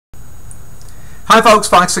Hi folks,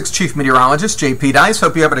 Fox 6 Chief Meteorologist JP Dice.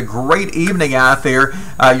 Hope you're having a great evening out there.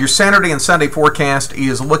 Your Saturday and Sunday forecast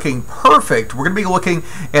is looking perfect. We're going to be looking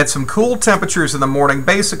at some cool temperatures in the morning,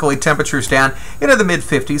 basically temperatures down into the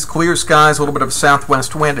mid-50s, clear skies, a little bit of a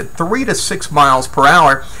southwest wind at 3 to 6 miles per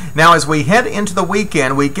hour. Now as we head into the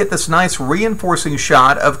weekend, we get this nice reinforcing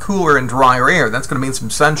shot of cooler and drier air. That's going to mean some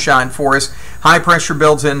sunshine for us. High pressure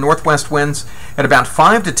builds in, northwest winds at about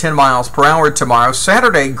 5 to 10 miles per hour tomorrow.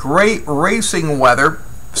 Saturday, great racing weather.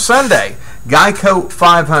 Sunday, Geico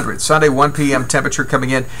 500. Sunday 1 p.m. temperature coming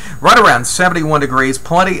in right around 71 degrees.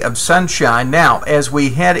 Plenty of sunshine. Now, as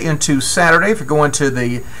we head into Saturday, if you're going to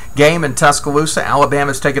the game in Tuscaloosa,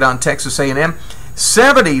 Alabama's taking on Texas A&M.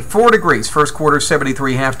 74 degrees first quarter,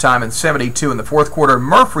 73 halftime, and 72 in the fourth quarter.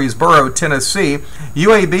 Murfreesboro, Tennessee.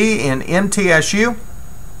 UAB in MTSU,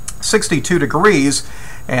 62 degrees.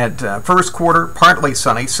 And first quarter, partly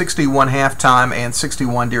sunny, 61 halftime and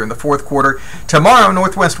 61 during the fourth quarter. Tomorrow,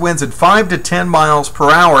 northwest winds at 5 to 10 miles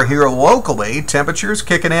per hour here locally. Temperatures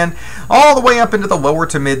kicking in all the way up into the lower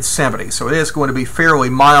to mid-70s. So it is going to be fairly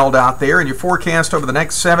mild out there. And your forecast over the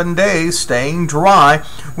next 7 days staying dry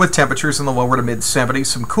with temperatures in the lower to mid-70s.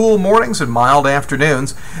 Some cool mornings and mild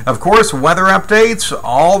afternoons. Of course, weather updates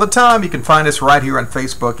all the time. You can find us right here on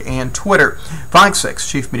Facebook and Twitter. Fox 6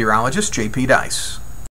 Chief Meteorologist JP Dice.